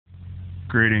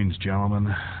Greetings,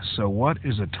 gentlemen. So what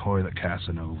is a toilet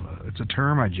Casanova? It's a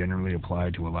term I generally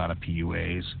apply to a lot of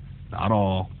PUAs. Not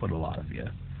all, but a lot of you.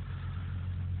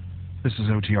 This is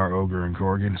OTR Ogre and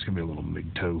Gorgon. It's going to be a little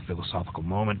MGTOW philosophical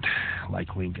moment.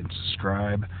 Like, link, and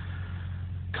subscribe.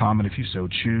 Comment if you so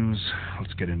choose.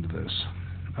 Let's get into this.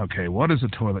 Okay, what is a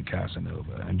toilet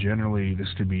Casanova? And generally, this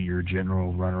could be your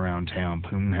general run-around-town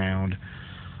poonhound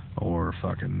or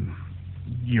fucking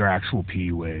your actual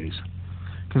PUAs.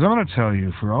 Because I'm going to tell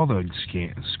you, for all the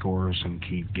scores and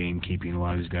gamekeeping a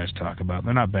lot of these guys talk about,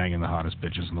 they're not banging the hottest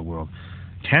bitches in the world.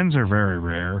 10s are very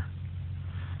rare.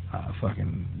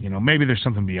 Maybe there's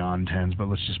something beyond 10s, but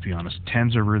let's just be honest.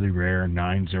 10s are really rare.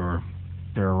 9s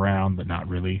they're around, but not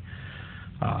really.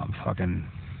 8s.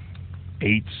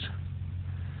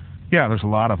 Yeah, there's a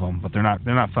lot of them, but they're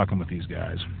not fucking with these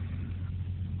guys.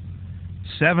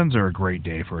 7s are a great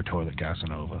day for a toilet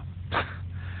Casanova.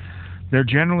 They're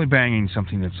generally banging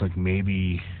something that's like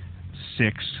maybe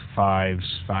 6, 5s.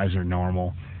 5s are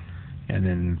normal, and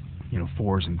then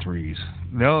 4s and 3s.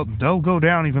 They'll go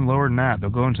down even lower than that. They'll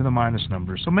go into the minus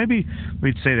numbers. So maybe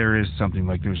we'd say there is something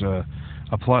like there's a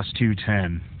plus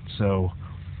 210. So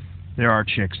there are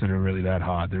chicks that are really that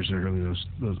hot. There's really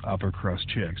those upper crust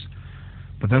chicks,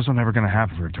 but those are never going to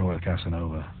happen for a toilet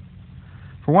Casanova.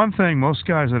 For one thing, most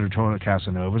guys that are toilet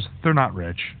Casanovas, they're not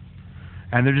rich.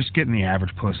 And they're just getting the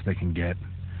average puss they can get.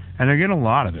 And they're getting a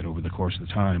lot of it over the course of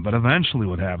the time. But eventually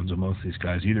what happens with most of these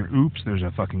guys, either, oops, there's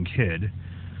a fucking kid,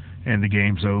 and the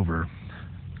game's over,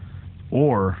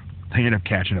 or they end up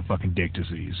catching a fucking dick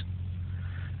disease.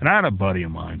 And I had a buddy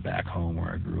of mine back home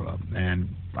where I grew up, and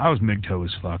I was MGTOW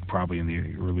as fuck probably in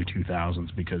the early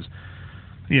 2000s because,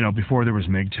 before there was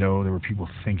MGTOW, there were people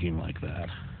thinking like that.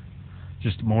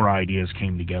 Just more ideas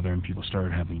came together, and people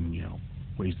started having,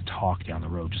 ways to talk down the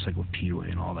road, just like with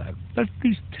PUA and all that.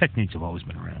 These techniques have always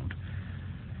been around.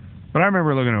 But I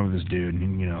remember looking over this dude,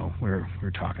 and we were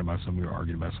talking about something, we were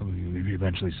arguing about something, and he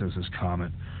eventually says this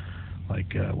comment,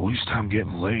 like, well, at least I'm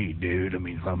getting laid, dude.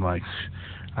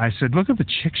 I said, look at the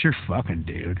chicks you're fucking,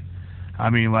 dude.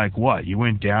 Like, what? You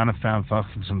went down and found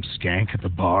fucking some skank at the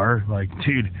bar? Like,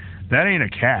 dude, that ain't a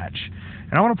catch.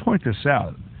 And I want to point this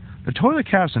out. The toilet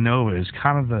Casanova is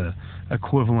kind of the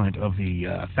equivalent of the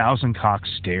 1,000-cock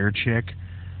stare chick.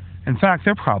 In fact,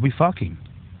 they're probably fucking.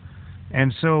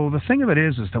 And so the thing of it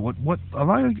is that what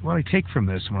I take from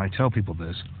this when I tell people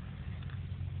this,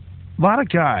 a lot of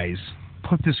guys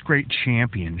put this great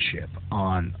championship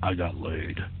on, I got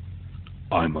laid.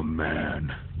 I'm a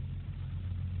man.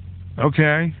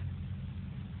 Okay.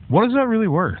 What is that really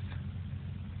worth?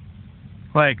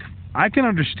 Like, I can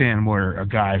understand where a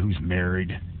guy who's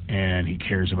married and he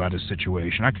cares about his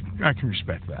situation, I can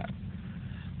respect that.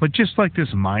 But just like this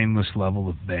mindless level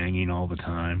of banging all the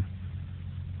time,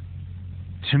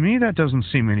 to me that doesn't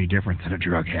seem any different than a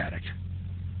drug addict.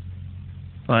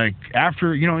 Like,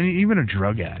 after, even a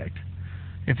drug addict,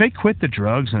 if they quit the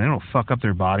drugs and they don't fuck up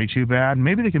their body too bad,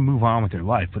 maybe they can move on with their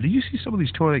life. But you see some of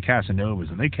these toilet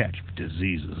Casanovas and they catch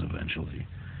diseases eventually.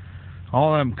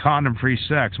 All them condom-free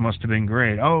sex must have been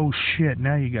great. Oh, shit,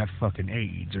 now you got fucking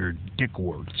AIDS or dick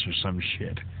warts or some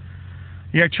shit.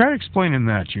 Yeah, try explaining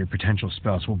that to your potential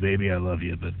spouse. Well, baby, I love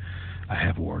you, but I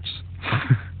have warts.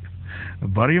 A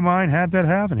buddy of mine had that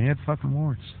happen. He had fucking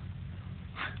warts.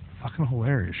 Fucking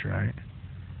hilarious, right?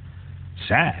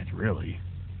 Sad, really.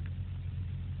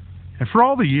 And for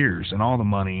all the years and all the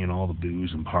money and all the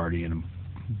booze and partying and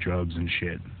drugs and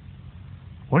shit,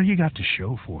 what do you got to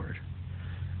show for it?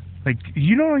 Like,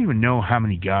 you don't even know how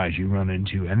many guys you run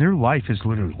into, and their life is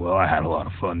literally, well, I had a lot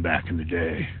of fun back in the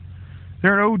day.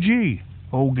 They're an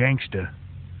OG, old gangsta.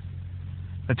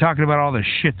 They're talking about all the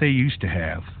shit they used to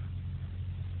have.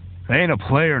 They ain't a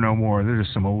player no more. They're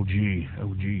just some OG,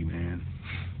 man.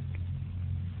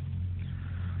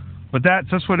 But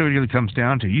that's what it really comes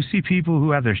down to. You see people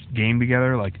who have their game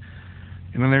together, like,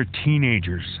 when they're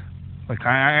teenagers. Like,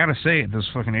 I gotta say it, those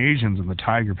fucking Asians and the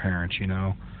tiger parents,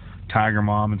 Tiger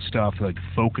Mom and stuff, like,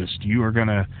 focused. You are going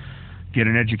to get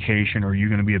an education, or you're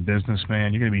going to be a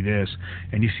businessman, you're going to be this.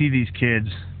 And you see these kids,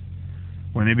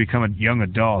 when they become young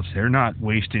adults, they're not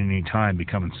wasting any time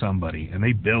becoming somebody. And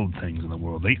they build things in the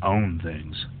world. They own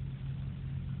things.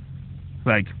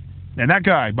 Like, and that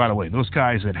guy, by the way, those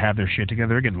guys that have their shit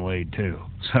together, they're getting laid too.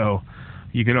 So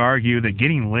you could argue that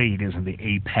getting laid isn't the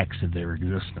apex of their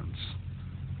existence.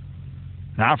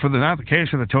 Not the case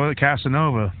for the toilet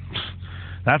Casanova.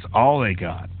 That's all they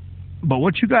got. But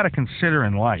what you got to consider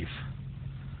in life,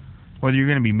 whether you're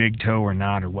going to be MGTOW or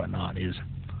not or whatnot, is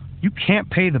you can't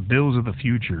pay the bills of the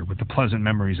future with the pleasant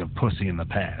memories of pussy in the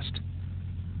past.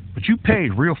 But you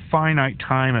paid real finite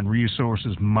time and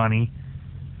resources, money,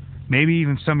 maybe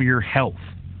even some of your health,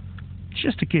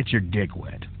 just to get your dick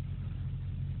wet.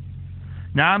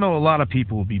 Now, I know a lot of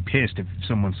people would be pissed if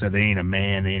someone said they ain't a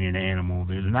man, they ain't an animal.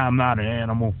 I'm not an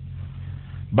animal.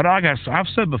 But I've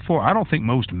said before, I don't think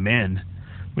most men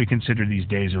we consider these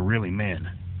days are really men.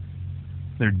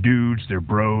 They're dudes, they're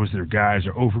bros, they're guys,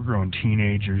 they're overgrown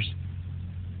teenagers.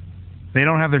 They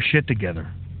don't have their shit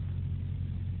together.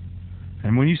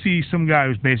 And when you see some guy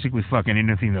who's basically fucking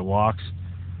anything that walks,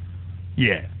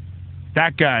 yeah,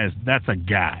 that's a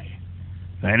guy.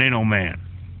 That ain't no man.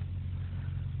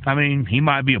 I mean, he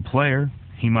might be a player.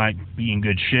 He might be in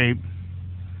good shape.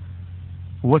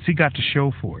 What's he got to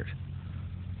show for it?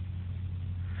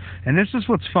 And this is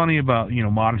what's funny about,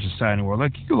 modern society and world.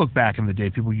 Like, you can look back in the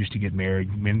day, people used to get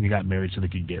married. Men got married so they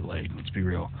could get laid. Let's be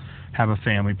real. Have a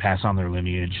family, pass on their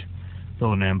lineage,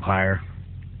 build an empire.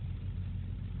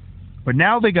 But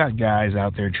now they got guys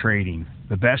out there trading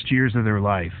the best years of their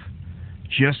life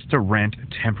just to rent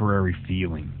a temporary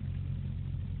feeling.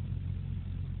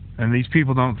 And these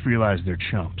people don't realize they're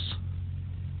chumps.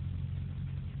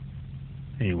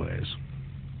 Anyways,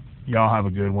 y'all have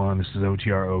a good one. This is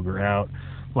OTR Ogre out.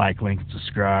 Like, link,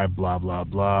 subscribe, blah, blah,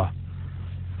 blah.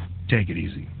 Take it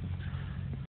easy.